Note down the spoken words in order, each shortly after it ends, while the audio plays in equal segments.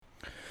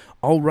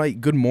All right,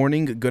 good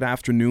morning, good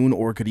afternoon,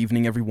 or good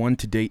evening, everyone.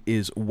 Today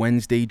is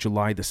Wednesday,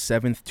 July the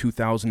 7th,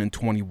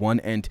 2021,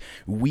 and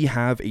we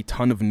have a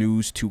ton of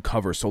news to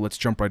cover, so let's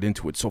jump right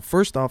into it. So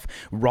first off,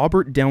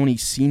 Robert Downey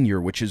Sr.,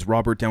 which is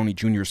Robert Downey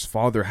Jr.'s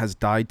father, has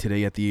died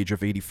today at the age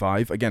of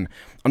 85. Again,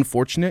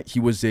 unfortunate.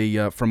 He was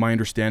from my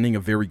understanding, a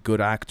very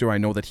good actor. I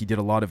know that he did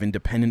a lot of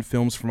independent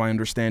films, from my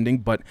understanding,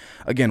 but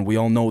again, we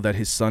all know that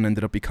his son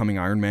ended up becoming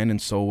Iron Man,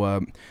 and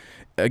so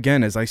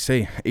again, as I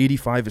say,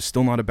 85 is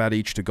still not a bad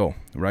age to go,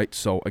 right?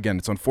 So again,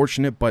 it's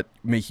unfortunate, but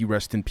may he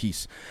rest in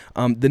peace.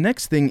 The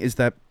next thing is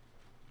that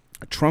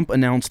Trump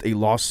announced a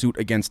lawsuit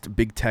against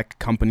big tech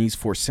companies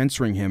for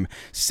censoring him,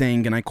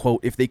 saying, and I quote,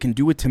 "If they can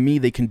do it to me,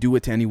 they can do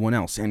it to anyone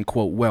else," end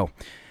quote. Well,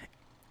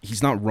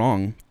 he's not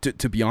wrong,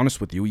 to be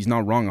honest with you. He's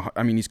not wrong.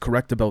 I mean, he's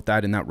correct about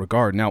that in that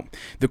regard. Now,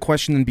 the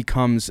question then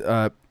becomes,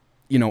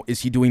 is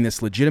he doing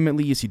this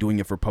legitimately? Is he doing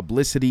it for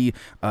publicity?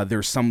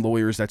 There's some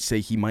lawyers that say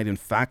he might in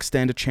fact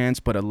stand a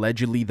chance, but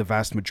allegedly the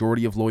vast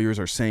majority of lawyers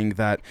are saying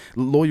that,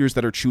 lawyers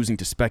that are choosing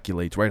to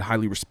speculate, right,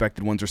 highly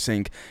respected ones, are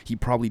saying he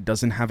probably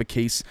doesn't have a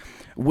case.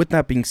 With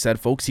that being said,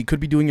 folks, he could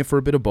be doing it for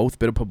a bit of both,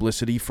 bit of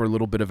publicity, for a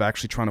little bit of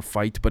actually trying to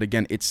fight. But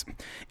again, it's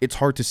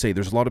hard to say.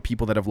 There's a lot of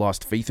people that have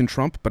lost faith in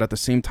Trump, but at the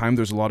same time,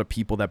 there's a lot of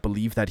people that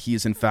believe that he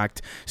is in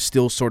fact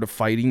still sort of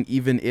fighting,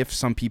 even if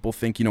some people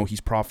think,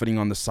 he's profiting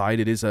on the side.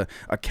 It is a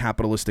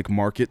capitalistic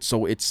market,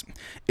 so it's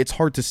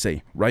hard to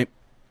say, right?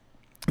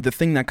 The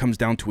thing that comes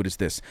down to it is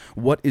this: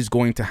 what is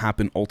going to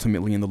happen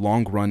ultimately in the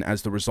long run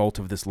as the result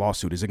of this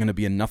lawsuit? Is it going to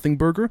be a nothing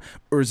burger,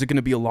 or is it going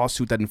to be a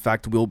lawsuit that in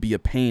fact will be a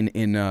pain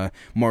in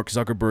Mark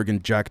Zuckerberg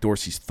and Jack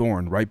Dorsey's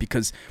thorn, right?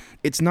 Because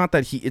it's not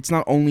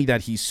only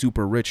that he's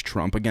super rich,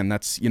 Trump. Again,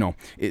 that's,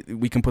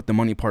 we can put the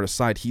money part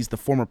aside. He's the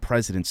former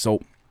president,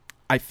 so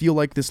I feel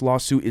like this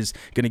lawsuit is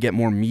going to get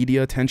more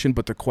media attention,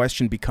 but the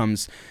question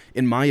becomes,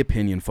 in my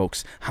opinion,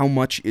 folks, how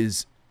much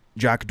is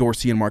Jack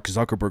Dorsey and Mark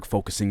Zuckerberg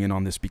focusing in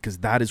on this? Because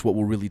that is what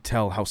will really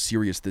tell how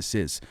serious this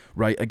is,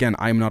 right? Again,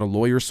 I'm not a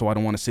lawyer, so I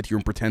don't want to sit here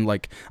and pretend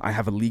like I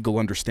have a legal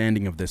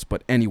understanding of this.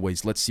 But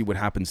anyways, let's see what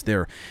happens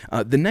there.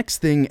 The next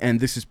thing, and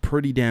this is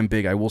pretty damn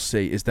big, I will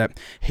say, is that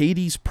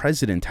Haiti's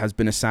president has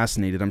been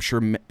assassinated. I'm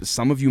sure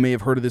some of you may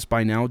have heard of this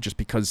by now, just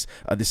because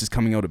this is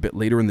coming out a bit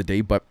later in the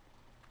day, but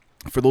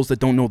for those that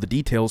don't know the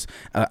details,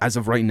 as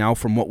of right now,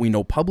 from what we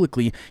know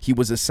publicly, he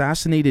was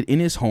assassinated in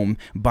his home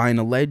by an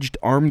alleged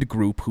armed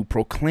group who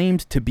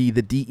proclaimed to be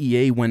the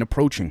DEA when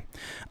approaching.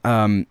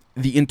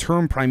 The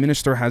interim prime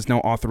minister has now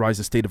authorized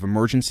a state of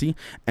emergency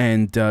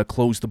and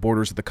closed the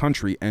borders of the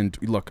country. And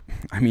look,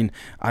 I mean,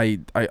 I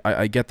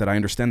get that. I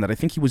understand that. I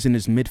think he was in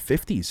his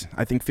mid-50s.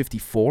 I think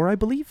 54, I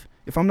believe,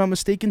 if I'm not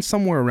mistaken,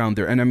 somewhere around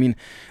there. And I mean,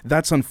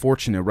 that's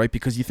unfortunate, right?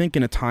 Because you think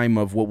in a time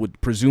of what would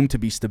presume to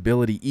be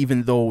stability,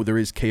 even though there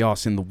is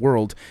chaos in the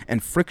world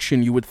and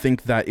friction, you would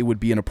think that it would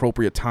be an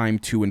appropriate time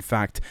to, in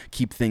fact,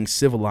 keep things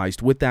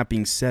civilized. With that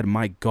being said,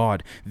 my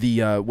God,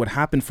 what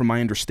happened, from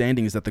my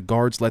understanding, is that the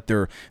guards let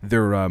their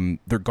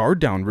guard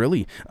down,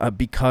 really,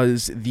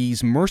 because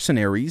these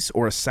mercenaries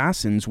or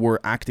assassins were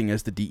acting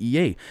as the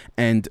DEA.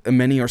 And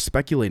many are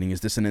speculating,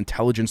 is this an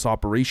intelligence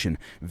operation?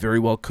 Very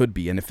well could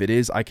be. And if it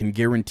is, I can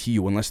guarantee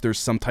you, unless there's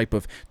some type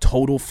of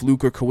total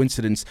fluke or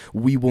coincidence,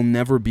 we will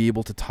never be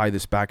able to tie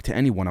this back to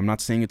anyone. I'm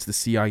not saying it's the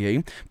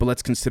CIA, but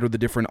let's consider the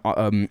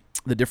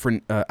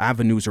different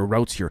avenues or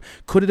routes here.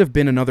 Could it have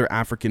been another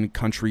African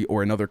country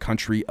or another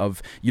country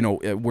of,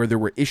 where there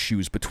were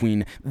issues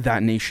between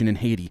that nation and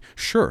Haiti?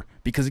 Sure.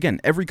 Because again,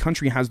 every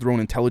country has their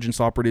own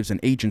intelligence operatives and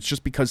agents.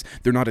 Just because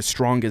they're not as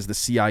strong as the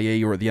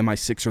CIA or the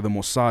MI6 or the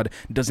Mossad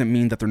doesn't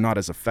mean that they're not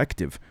as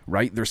effective,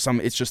 right?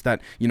 It's just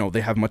that,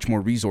 they have much more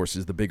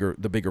resources, the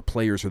bigger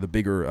players, or the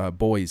bigger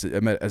boys,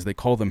 as they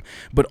call them.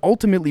 But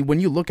ultimately,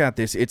 when you look at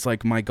this, it's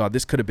like, my God,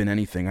 this could have been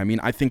anything. I mean,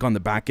 I think on the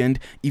back end,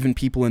 even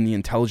people in the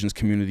intelligence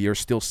community are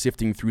still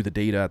sifting through the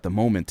data at the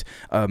moment.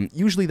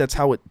 Usually that's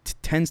how it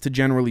tends to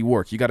generally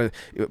work. You got a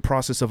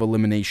process of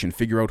elimination,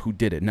 figure out who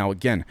did it. Now,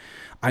 again,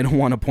 I don't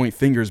want to point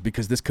fingers,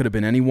 because this could have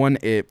been anyone.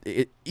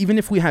 Even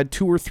if we had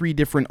 2 or 3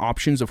 different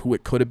options of who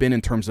it could have been,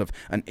 in terms of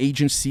an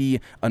agency,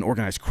 an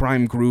organized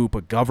crime group, a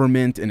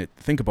government, and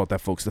think about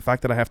that, folks. The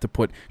fact that I have to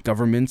put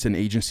governments and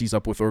agencies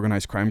up with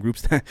organized crime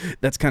groups,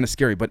 that's kind of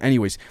scary. But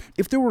anyways,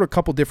 if there were a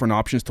couple different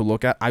options to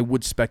look at, I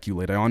would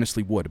speculate. I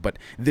honestly would. But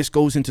this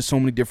goes into so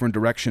many different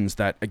directions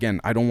that,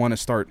 again, I don't want to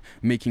start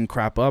making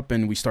crap up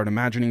and we start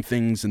imagining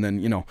things, and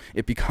then,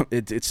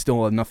 it's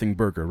still a nothing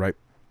burger, right?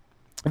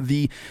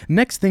 The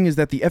next thing is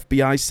that the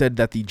FBI said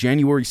that the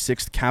January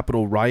 6th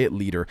Capitol riot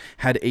leader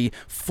had a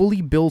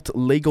fully built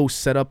Lego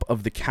setup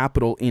of the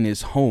Capitol in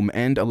his home,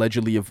 and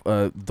allegedly of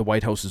the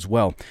White House as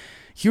well.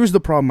 Here's the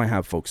problem I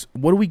have, folks.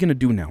 What are we going to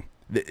do now?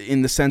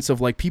 In the sense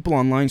of, like, people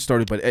online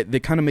started, but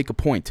they kind of make a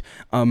point.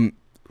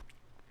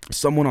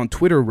 Someone on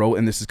Twitter wrote,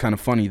 and this is kind of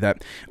funny,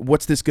 that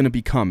what's this going to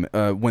become?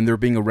 When they're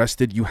being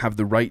arrested, you have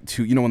the right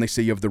to, when they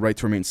say you have the right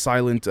to remain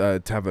silent,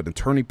 to have an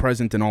attorney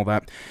present and all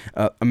that.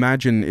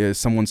 Imagine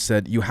someone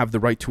said, you have the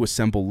right to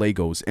assemble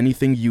Legos.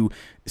 Anything you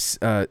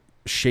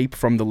shape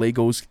from the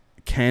Legos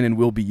can and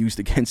will be used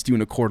against you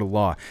in a court of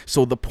law.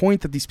 So the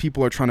point that these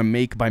people are trying to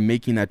make by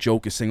making that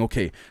joke is saying,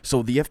 okay,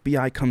 so the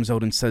FBI comes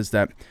out and says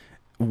that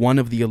one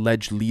of the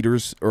alleged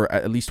leaders, or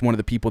at least one of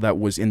the people that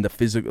was in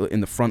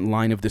the front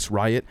line of this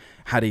riot,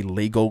 had a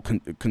Lego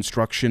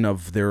construction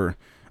of the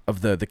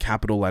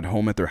Capitol at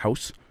home at their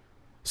house.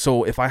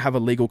 So if I have a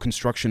Lego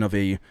construction of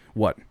a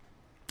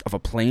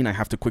plane, I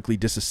have to quickly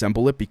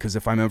disassemble it, because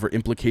if I'm ever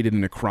implicated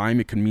in a crime,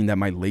 it can mean that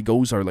my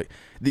Legos are like...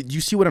 Do you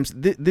see what I'm...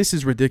 This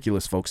is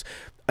ridiculous, folks.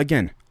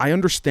 Again, I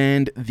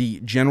understand the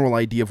general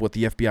idea of what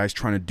the FBI is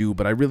trying to do,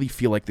 but I really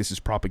feel like this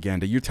is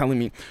propaganda. You're telling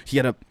me he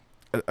had a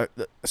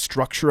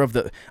structure of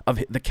the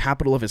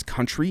capital of his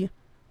country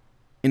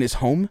in his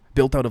home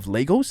built out of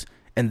Legos,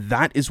 and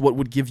that is what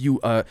would give you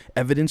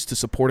evidence to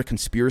support a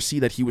conspiracy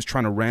that he was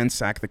trying to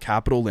ransack the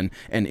Capitol and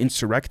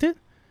insurrect it?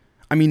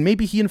 I mean,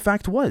 maybe he in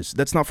fact was.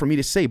 That's not for me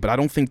to say, but I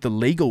don't think the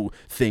Lego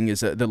thing is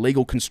the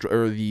Lego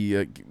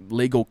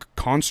Lego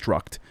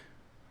construct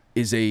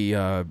is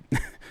a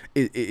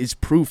is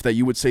proof that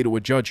you would say to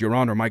a judge, Your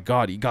Honor, my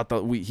God, he got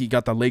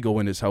the Lego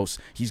in his house.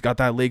 He's got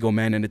that Lego,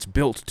 man, and it's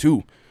built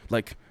too.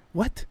 Like,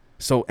 what?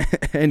 So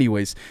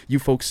anyways, you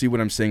folks see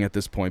what I'm saying at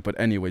this point. But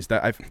anyways,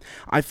 that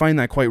I find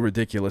that quite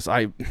ridiculous.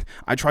 I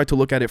try to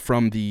look at it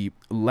from the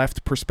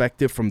left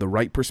perspective, from the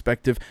right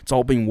perspective. It's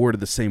all being worded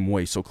the same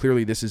way. So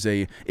clearly this is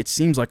it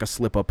seems like a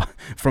slip up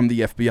from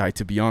the FBI,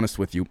 to be honest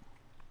with you.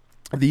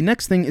 The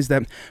next thing is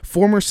that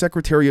former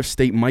Secretary of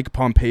State Mike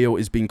Pompeo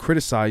is being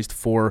criticized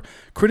for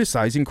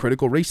criticizing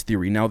critical race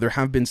theory. Now, there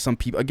have been some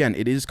people, again,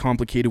 it is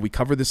complicated. We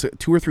covered this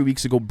 2 or 3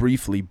 weeks ago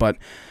briefly, but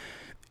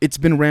it's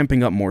been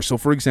ramping up more. So,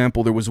 for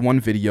example, there was one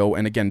video,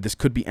 and again, this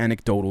could be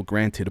anecdotal,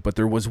 granted, but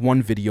there was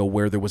one video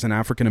where there was an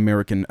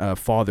African-American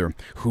father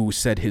who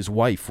said his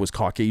wife was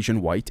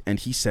Caucasian white, and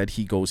he said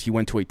he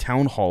went to a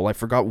town hall, I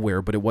forgot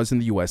where, but it was in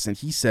the U.S., and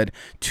he said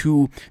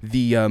to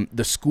the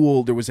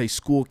school, there was a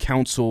school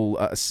council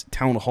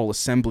town hall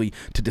assembly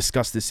to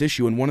discuss this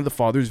issue, and one of the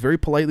fathers, very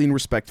politely and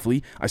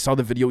respectfully, I saw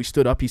the video, he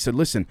stood up, he said,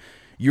 listen,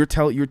 you're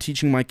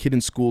teaching my kid in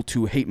school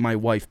to hate my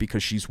wife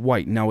because she's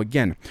white. Now,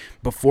 again,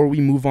 before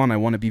we move on, I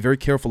want to be very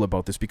careful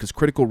about this, because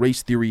critical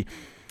race theory,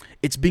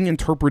 it's being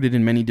interpreted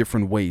in many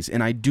different ways,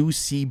 and I do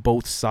see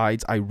both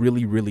sides. I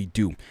really, really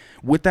do.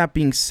 With that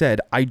being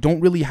said, I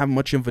don't really have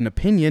much of an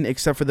opinion,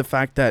 except for the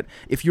fact that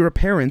if you're a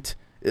parent,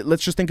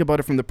 let's just think about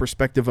it from the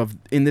perspective of,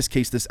 in this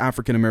case, this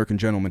African-American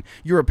gentleman.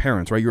 You're a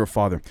parent, right? You're a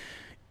father.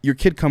 Your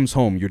kid comes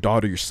home, your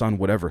daughter, your son,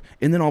 whatever,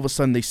 and then all of a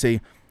sudden they say,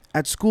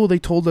 at school, they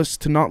told us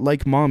to not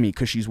like mommy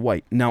because she's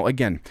white. Now,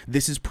 again,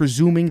 this is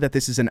presuming that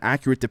this is an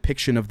accurate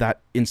depiction of that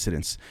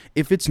incidence.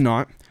 If it's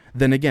not,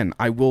 then again,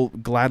 I will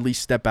gladly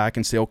step back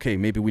and say, okay,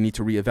 maybe we need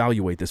to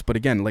reevaluate this. But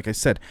again, like I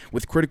said,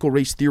 with critical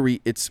race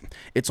theory, it's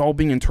all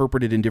being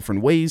interpreted in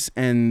different ways,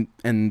 and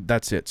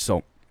that's it.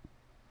 So,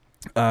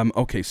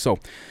 okay, so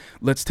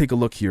let's take a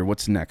look here.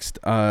 What's next?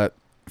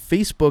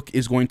 Facebook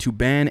is going to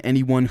ban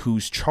anyone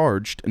who's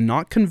charged,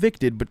 not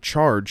convicted, but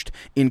charged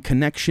in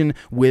connection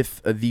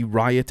with the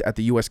riot at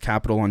the U.S.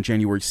 Capitol on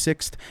January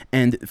 6th.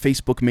 And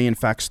Facebook may, in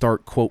fact,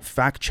 start, quote,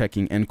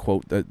 fact-checking, end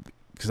quote, because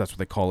that's what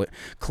they call it,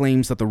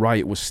 claims that the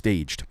riot was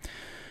staged.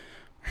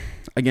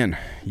 Again,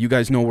 you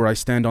guys know where I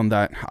stand on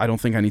that. I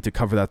don't think I need to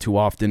cover that too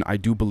often. I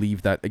do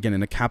believe that, again,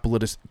 in a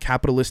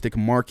capitalistic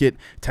market,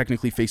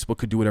 technically Facebook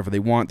could do whatever they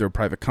want. They're a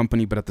private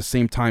company, but at the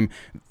same time,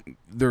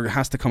 there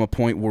has to come a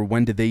point where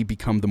when do they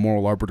become the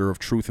moral arbiter of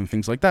truth and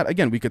things like that.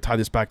 Again, we could tie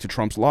this back to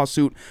Trump's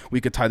lawsuit. We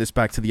could tie this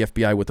back to the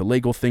FBI with the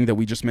Lego thing that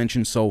we just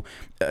mentioned. So,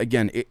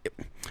 again,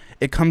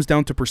 it comes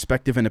down to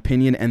perspective and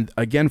opinion. And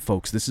again,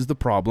 folks, this is the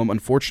problem,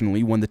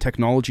 unfortunately, when the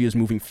technology is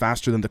moving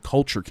faster than the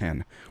culture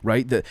can,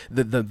 right?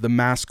 The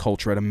mass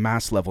culture at a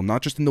mass level,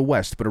 not just in the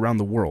West, but around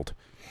the world.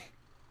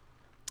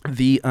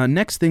 The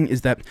next thing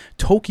is that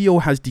Tokyo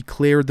has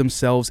declared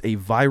themselves a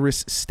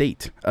virus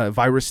state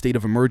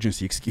of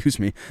emergency, excuse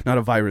me, not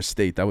a virus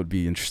state. That would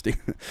be interesting.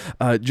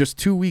 Just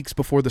 2 weeks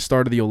before the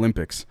start of the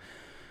Olympics.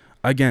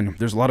 Again,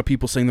 there's a lot of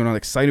people saying they're not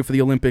excited for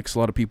the Olympics. A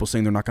lot of people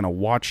saying they're not going to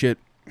watch it.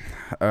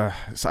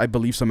 So I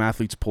believe some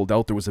athletes pulled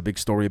out. There was a big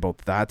story about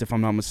that, if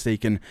I'm not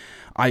mistaken.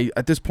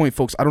 At this point,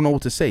 folks, I don't know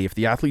what to say. If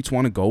the athletes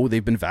want to go,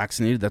 they've been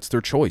vaccinated, that's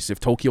their choice. If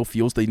Tokyo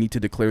feels they need to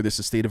declare this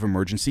a state of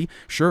emergency,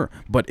 sure.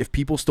 But if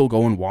people still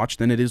go and watch,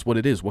 then it is what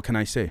it is. What can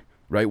I say,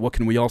 right? What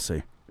can we all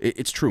say?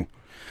 It's true.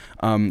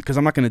 Because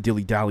I'm not going to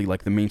dilly-dally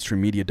like the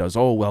mainstream media does.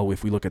 Oh, well,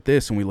 if we look at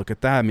this and we look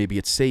at that, maybe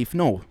it's safe.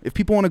 No, if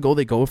people want to go,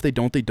 they go. If they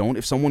don't, they don't.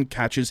 If someone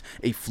catches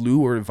a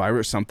flu or a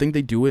virus or something,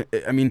 they do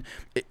it. I mean,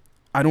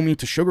 I don't mean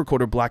to sugarcoat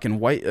or black and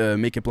white,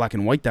 make it black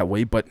and white that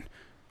way, but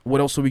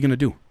what else are we going to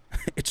do?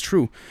 It's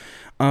true.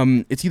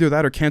 It's either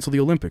that or cancel the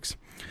Olympics.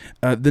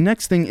 The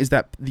next thing is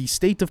that the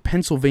state of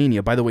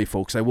Pennsylvania, by the way,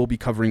 folks, I will be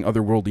covering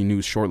otherworldly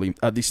news shortly.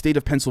 The state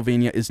of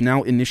Pennsylvania is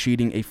now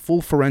initiating a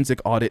full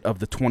forensic audit of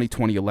the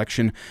 2020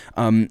 election.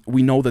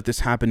 We know that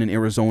this happened in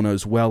Arizona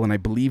as well, and I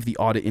believe the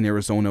audit in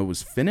Arizona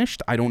was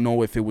finished. I don't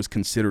know if it was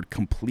considered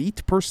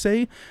complete per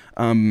se,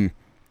 in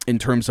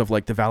terms of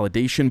like the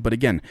validation, but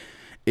again,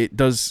 it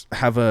does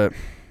have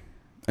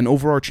an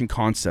overarching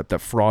concept that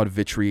fraud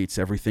vitiates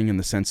everything, in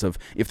the sense of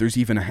if there's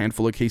even a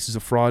handful of cases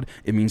of fraud,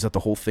 it means that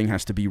the whole thing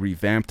has to be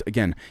revamped.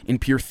 Again, in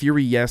pure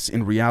theory, yes.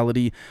 In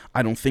reality,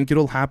 I don't think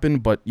it'll happen,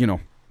 but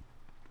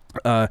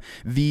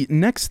the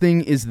next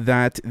thing is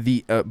that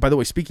by the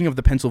way, speaking of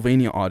the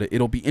Pennsylvania audit,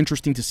 it'll be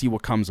interesting to see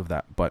what comes of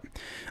that. But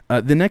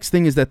the next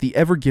thing is that the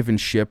Ever Given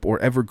ship, or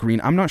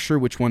Evergreen, I'm not sure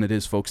which one it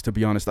is, folks, to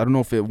be honest. I don't know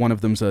if one of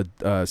them's a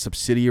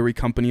subsidiary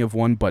company of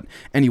one, but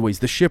anyways,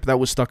 the ship that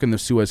was stuck in the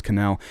Suez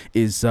Canal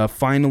is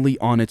finally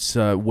on its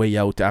way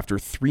out after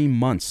 3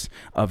 months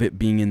of it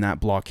being in that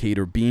blockade,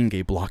 or being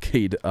a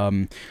blockade.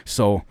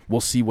 So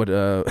we'll see what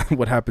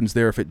happens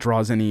there, if it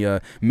draws any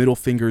middle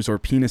fingers or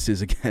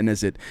penises again,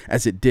 as it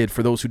did.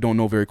 For those who don't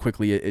know, very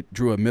quickly, it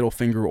drew a middle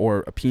finger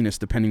or a penis,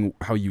 depending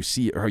how you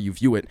see it or how you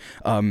view it,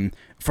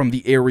 from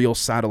the aerial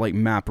satellite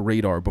map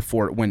radar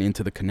before it went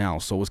into the canal.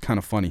 So it was kind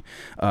of funny.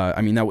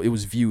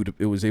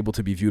 It was able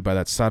to be viewed by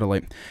that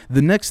satellite.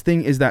 The next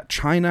thing is that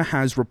China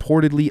has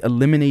reportedly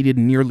eliminated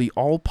nearly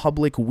all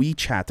public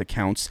WeChat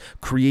accounts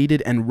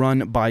created and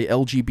run by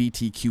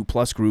LGBTQ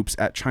plus groups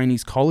at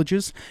Chinese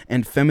colleges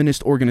and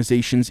feminist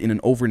organizations in an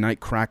overnight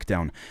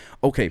crackdown.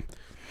 Okay.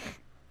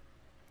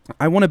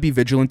 I want to be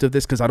vigilant of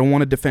this because I don't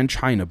want to defend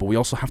China, but we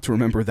also have to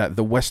remember that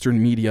the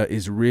Western media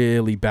is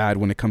really bad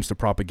when it comes to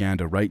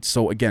propaganda, right?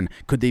 So again,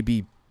 could they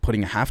be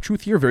putting a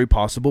half-truth here? Very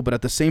possible, but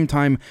at the same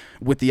time,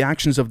 with the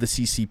actions of the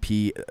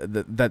CCP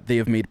that they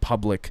have made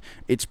public,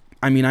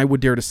 I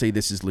would dare to say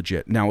this is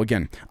legit. Now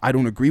again, I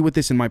don't agree with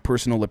this in my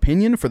personal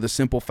opinion, for the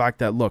simple fact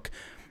that, look,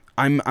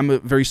 I'm a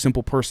very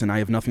simple person. I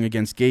have nothing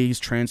against gays,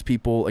 trans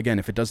people. Again,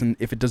 if it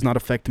does not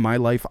affect my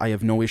life, I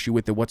have no issue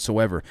with it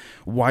whatsoever.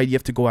 Why do you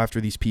have to go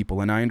after these people?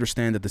 And I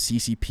understand that the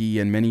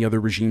CCP and many other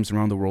regimes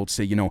around the world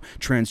say,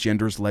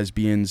 transgenders,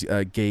 lesbians,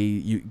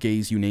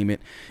 gays, you name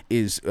it,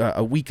 is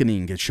a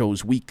weakening. It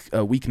shows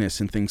weakness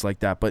and things like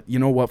that. But you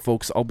know what,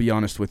 folks? I'll be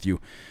honest with you.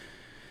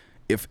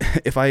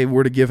 If I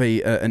were to give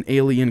an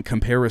alien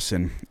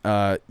comparison,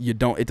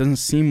 it doesn't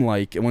seem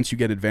like once you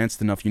get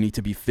advanced enough, you need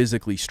to be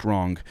physically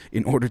strong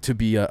in order to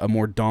be a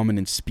more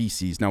dominant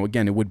species. Now,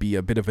 again, it would be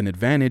a bit of an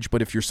advantage,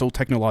 but if you're so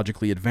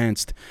technologically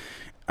advanced,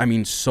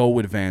 so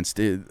advanced,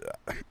 it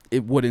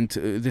wouldn't,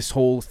 this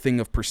whole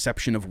thing of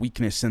perception of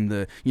weakness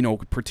and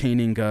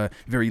pertaining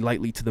very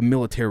lightly to the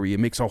military, it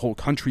makes our whole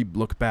country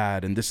look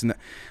bad and this and that.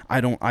 I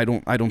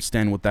don't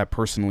stand with that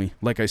personally.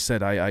 Like I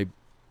said, I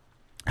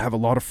have a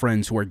lot of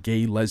friends who are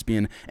gay,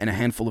 lesbian, and a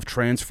handful of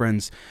trans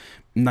friends.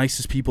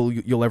 Nicest people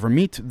you'll ever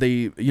meet.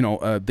 They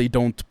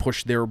don't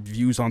push their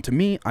views onto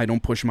me. I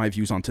don't push my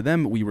views onto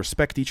them. We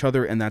respect each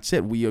other, and that's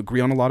it. We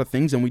agree on a lot of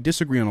things, and we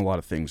disagree on a lot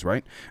of things,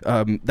 right?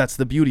 That's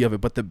the beauty of it.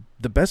 But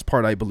the best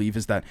part, I believe,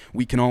 is that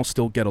we can all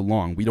still get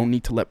along. We don't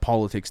need to let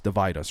politics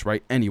divide us,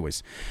 right?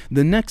 Anyways,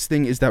 the next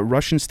thing is that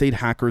Russian state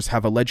hackers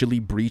have allegedly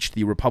breached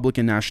the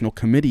Republican National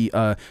Committee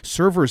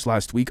servers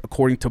last week,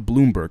 according to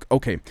Bloomberg.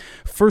 Okay,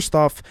 first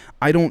off,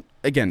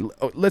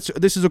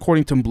 this is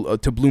according to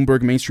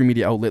Bloomberg, mainstream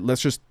media outlet.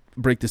 Let's just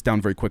break this down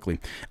very quickly.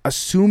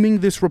 Assuming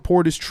this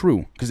report is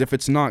true, because if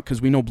it's not,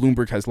 because we know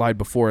Bloomberg has lied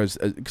before,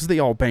 because they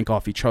all bank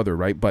off each other,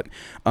 right? But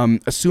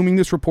assuming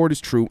this report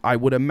is true, I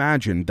would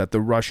imagine that the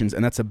Russians,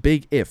 and that's a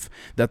big if,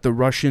 that the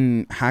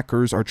Russian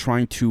hackers are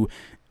trying to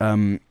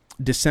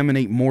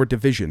disseminate more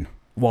division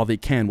while they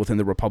can within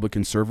the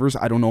Republican servers.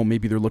 I don't know,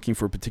 maybe they're looking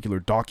for a particular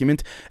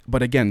document,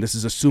 but again, this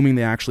is assuming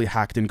they actually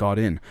hacked and got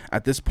in.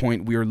 At this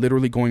point, we are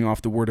literally going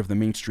off the word of the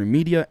mainstream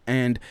media,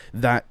 and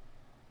that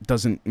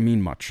doesn't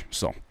mean much.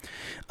 So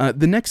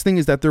the next thing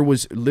is that there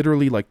was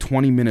literally like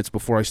 20 minutes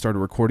before I started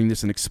recording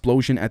this, an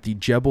explosion at the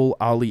Jebel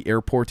Ali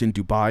airport in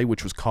Dubai,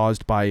 which was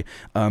caused by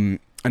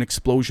an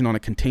explosion on a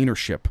container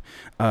ship.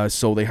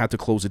 So they had to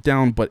close it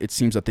down, but it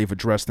seems that they've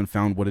addressed and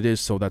found what it is,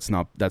 so that's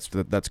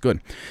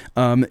good.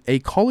 A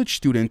college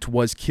student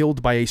was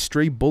killed by a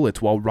stray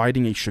bullet while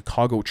riding a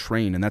Chicago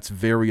train, and that's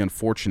very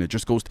unfortunate.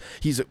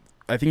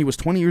 I think he was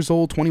 20 years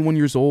old, 21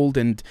 years old,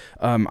 and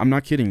I'm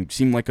not kidding,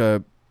 seemed like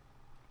a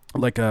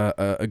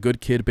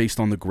good kid based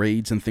on the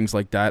grades and things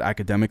like that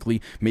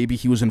academically. Maybe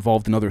he was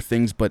involved in other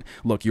things, but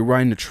look, you're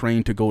riding a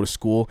train to go to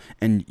school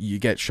and you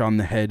get shot in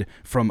the head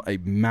from a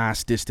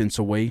mass distance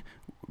away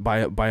by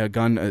a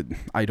gun.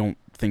 I don't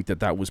think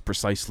that was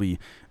precisely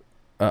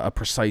a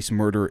precise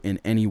murder in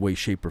any way,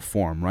 shape, or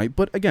form, right?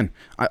 But again,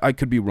 I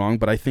could be wrong,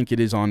 but I think it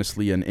is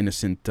honestly an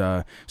innocent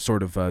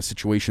sort of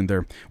situation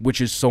there,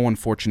 which is so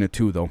unfortunate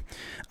too, though.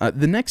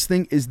 The next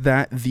thing is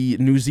that the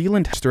New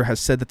Zealand has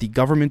said that the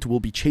government will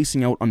be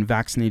chasing out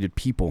unvaccinated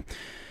people.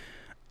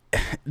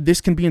 This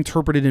can be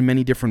interpreted in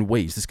many different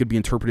ways. This could be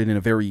interpreted in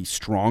a very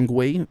strong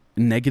way,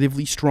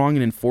 negatively strong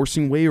and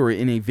enforcing way, or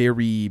in a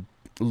very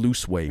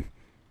loose way.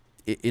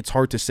 It's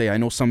hard to say. I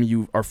know some of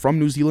you are from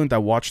New Zealand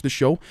that watch the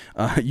show.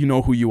 You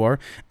know who you are.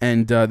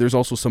 And there's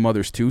also some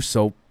others too.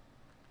 So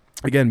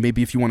again,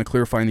 maybe if you want to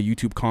clarify in the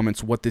YouTube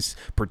comments what this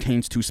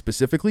pertains to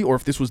specifically, or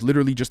if this was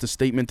literally just a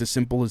statement as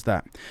simple as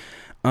that.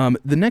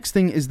 The next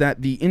thing is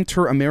that the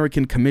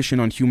Inter-American Commission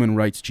on Human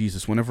Rights,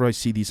 Jesus, whenever I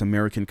see these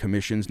American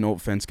commissions, no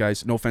offense,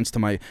 guys, no offense to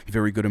my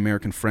very good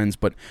American friends,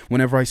 but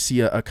whenever I see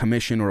a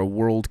commission or a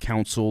world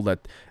council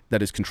that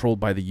is controlled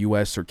by the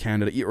U.S. or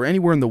Canada or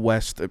anywhere in the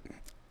West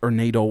or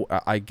NATO,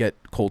 I get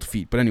cold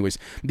feet. But anyways,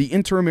 the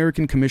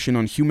Inter-American Commission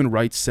on Human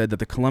Rights said that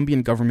the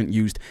Colombian government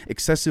used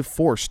excessive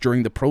force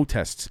during the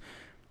protests.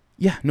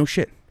 Yeah, no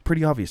shit.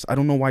 Pretty obvious. I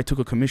don't know why I took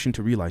a commission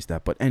to realize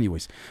that. But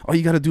anyways, all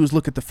you got to do is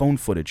look at the phone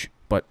footage.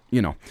 But,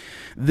 you know.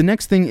 The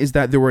next thing is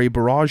that there were a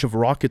barrage of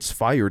rockets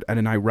fired at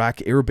an Iraq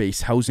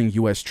airbase housing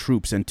U.S.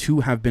 troops, and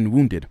 2 have been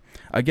wounded.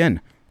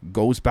 Again,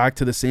 goes back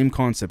to the same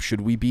concept.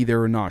 Should we be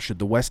there or not? Should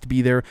the West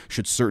be there?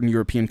 Should certain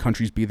European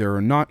countries be there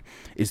or not?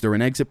 Is there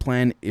an exit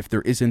plan? If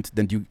there isn't,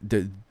 then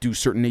do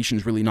certain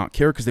nations really not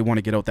care because they want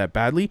to get out that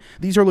badly?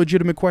 These are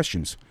legitimate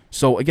questions.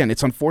 So again,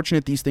 it's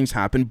unfortunate these things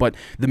happen, but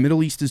the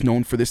Middle East is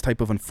known for this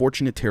type of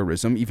unfortunate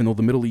terrorism, even though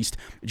the Middle East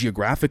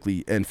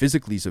geographically and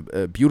physically is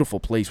a beautiful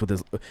place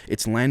with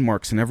its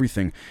landmarks and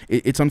everything.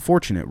 It's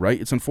unfortunate,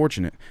 right? It's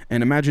unfortunate.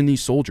 And imagine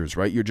these soldiers,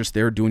 right? You're just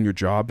there doing your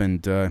job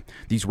and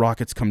these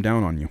rockets come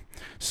down on you.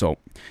 So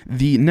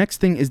the next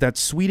thing is that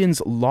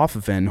Sweden's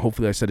Löfven,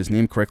 hopefully I said his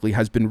name correctly,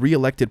 has been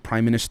re-elected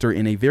prime minister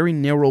in a very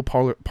narrow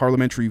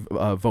parliamentary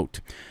vote.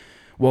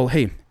 Well,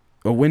 hey,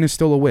 a win is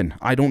still a win.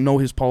 I don't know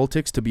his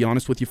politics, to be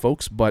honest with you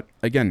folks, but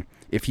again,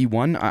 if he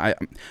won,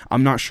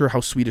 I'm not sure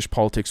how Swedish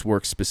politics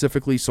works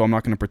specifically, so I'm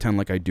not going to pretend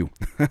like I do.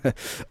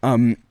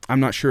 I'm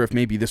not sure if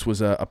maybe this was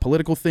a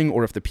political thing,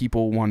 or if the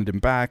people wanted him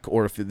back,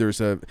 or if there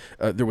was a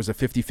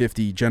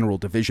 50-50 general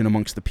division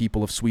amongst the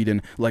people of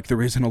Sweden, like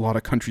there is in a lot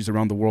of countries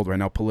around the world right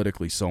now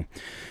politically. So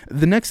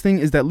the next thing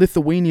is that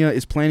Lithuania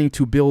is planning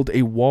to build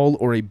a wall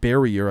or a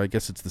barrier. I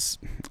guess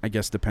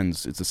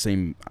depends. It's the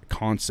same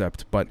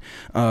concept, but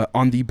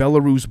on the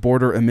Belarus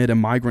border amid a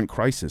migrant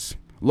crisis.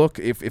 Look,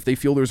 if they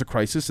feel there's a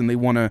crisis and they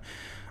want to,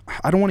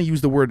 I don't want to use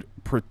the word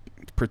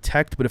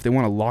protect, but if they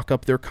want to lock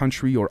up their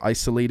country or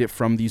isolate it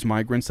from these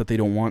migrants that they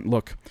don't want,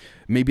 look,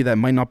 maybe that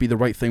might not be the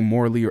right thing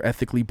morally or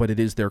ethically, but it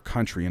is their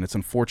country, and it's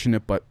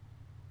unfortunate, but,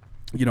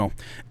 you know,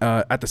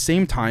 at the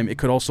same time, it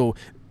could also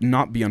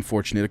not be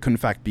unfortunate.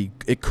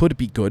 It could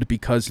be good,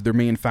 because there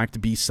may in fact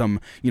be some,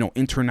 you know,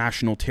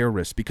 international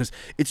terrorists, because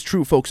it's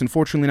true, folks,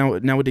 unfortunately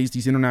nowadays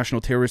these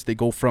international terrorists, they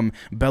go from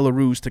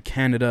Belarus to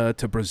Canada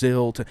to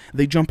Brazil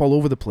they jump all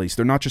over the place.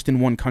 They're not just in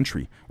one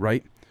country,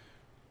 right?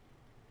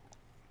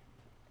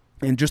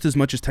 And just as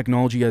much as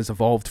technology has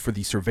evolved for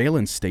the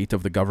surveillance state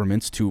of the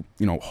governments to,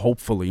 you know,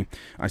 hopefully,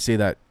 I say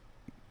that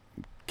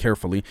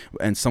carefully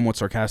and somewhat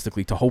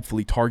sarcastically, to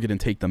hopefully target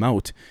and take them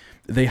out,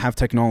 they have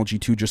technology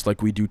too, just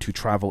like we do, to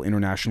travel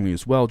internationally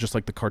as well. Just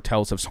like the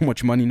cartels have so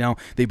much money now,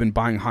 they've been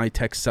buying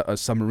high-tech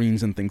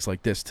submarines and things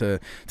like this to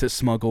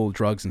smuggle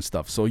drugs and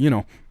stuff. So, you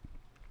know,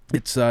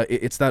 it's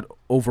that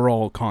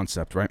overall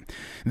concept, right?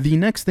 The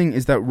next thing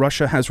is that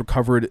Russia has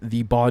recovered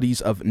the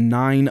bodies of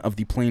 9 of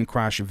the plane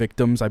crash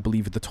victims. I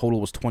believe the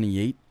total was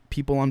 28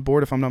 people on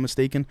board, if I'm not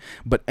mistaken.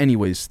 But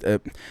anyways,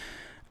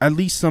 at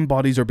least some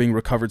bodies are being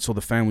recovered so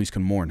the families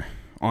can mourn.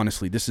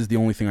 Honestly, this is the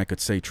only thing I could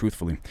say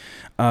truthfully.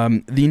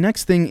 The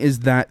next thing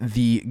is that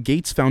the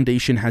Gates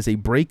Foundation has a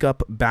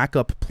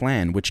backup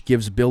plan, which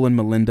gives Bill and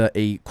Melinda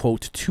a,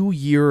 quote,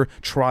 2-year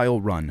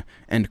trial run,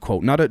 end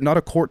quote. Not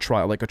a court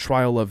trial, like a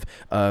trial of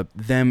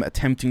them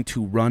attempting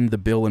to run the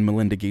Bill and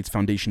Melinda Gates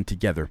Foundation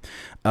together.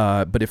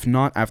 But if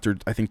not, after,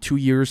 I think, 2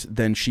 years,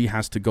 then she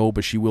has to go,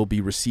 but she will be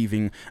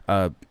receiving,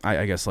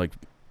 I guess, like,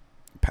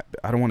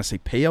 I don't want to say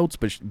payouts,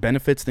 but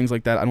benefits, things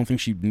like that. I don't think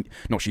she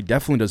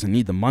definitely doesn't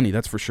need the money,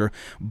 that's for sure.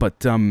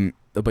 But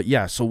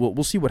yeah, so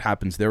we'll see what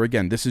happens there.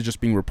 Again, this is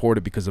just being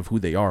reported because of who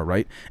they are,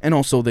 right? And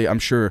also, I'm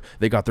sure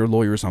they got their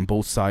lawyers on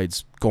both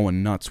sides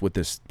going nuts with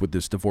this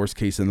divorce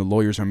case, and the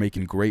lawyers are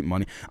making great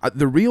money.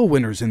 The real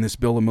winners in this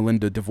Bill and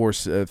Melinda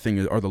divorce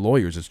thing are the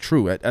lawyers. It's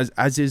true,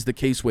 as is the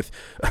case with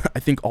I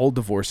think all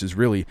divorces,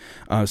 really.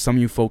 Some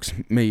of you folks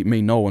may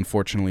know,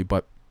 unfortunately,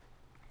 but.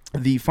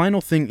 The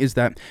final thing is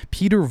that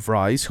Peter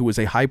Vries, who is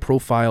a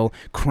high-profile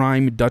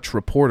crime Dutch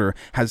reporter,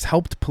 who has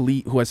helped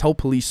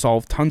police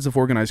solve tons of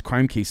organized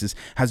crime cases,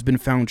 has been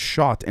found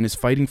shot and is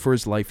fighting for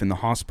his life in the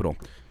hospital.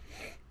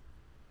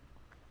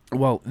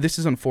 Well, this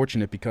is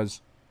unfortunate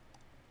because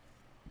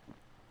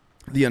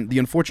the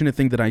unfortunate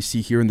thing that I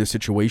see here in this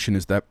situation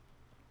is that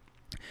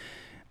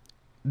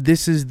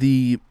this is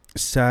the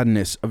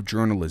sadness of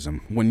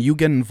journalism. When you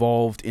get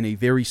involved in a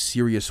very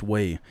serious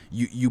way,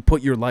 you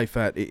put your life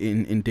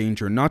in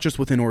danger, not just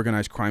within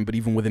organized crime, but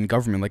even within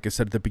government. Like I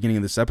said at the beginning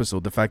of this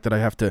episode, the fact that I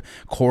have to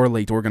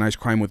correlate organized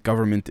crime with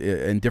government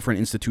and different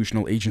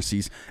institutional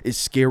agencies is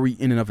scary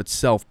in and of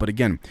itself. But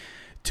again,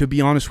 to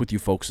be honest with you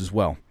folks as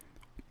well,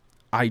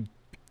 I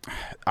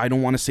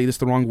don't want to say this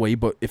the wrong way,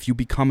 but if you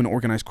become an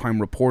organized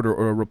crime reporter,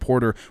 or a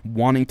reporter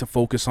wanting to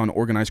focus on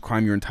organized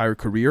crime your entire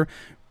career,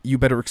 you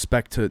better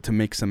expect to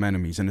make some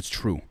enemies, and it's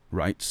true,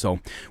 right? So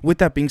with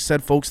that being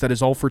said, folks, that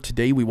is all for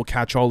today. We will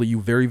catch all of you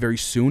very, very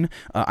soon.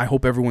 I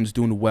hope everyone's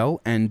doing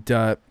well, and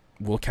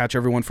we'll catch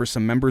everyone for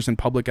some members and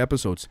public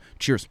episodes.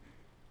 Cheers.